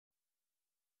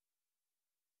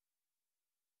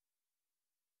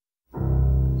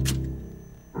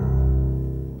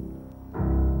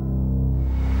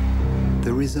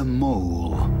There is a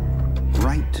mole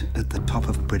right at the top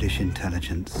of British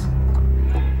intelligence.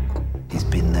 He's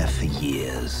been there for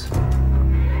years.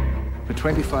 For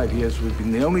 25 years, we've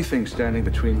been the only thing standing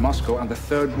between Moscow and the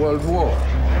Third World War.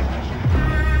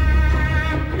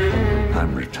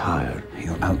 I'm retired.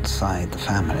 You're outside the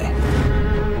family.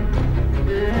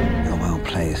 You're well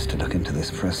placed to look into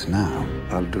this for us now.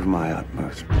 I'll do my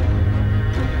utmost.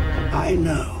 I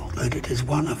know that it is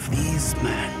one of these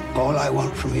men. All I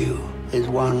want from you is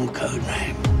one code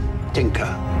name.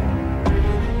 Tinker.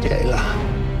 Tailor.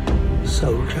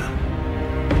 Soldier.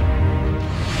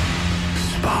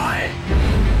 Spy.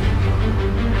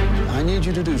 I need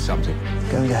you to do something.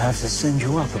 Going to have to send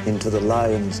you up into the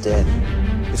lion's den.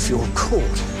 If you're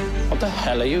caught, What the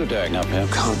hell are you doing up here?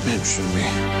 Can't mention me.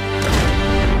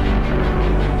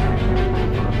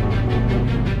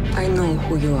 I know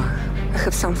who you are. I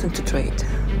have something to trade.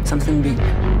 Something big.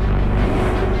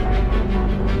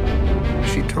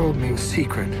 She told me a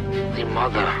secret. The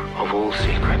mother of all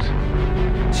secrets.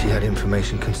 She had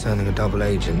information concerning a double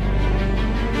agent.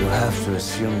 You have to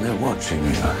assume they're watching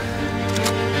you.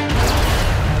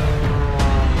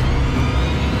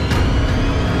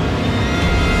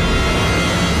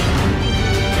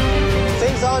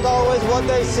 Things aren't always what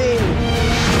they seem.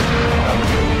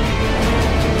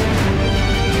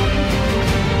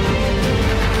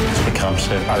 It's become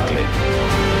so ugly.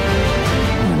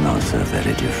 We're not so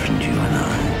very different, you and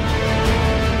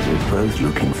I. We're both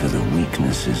looking for the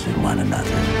weaknesses in one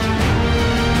another.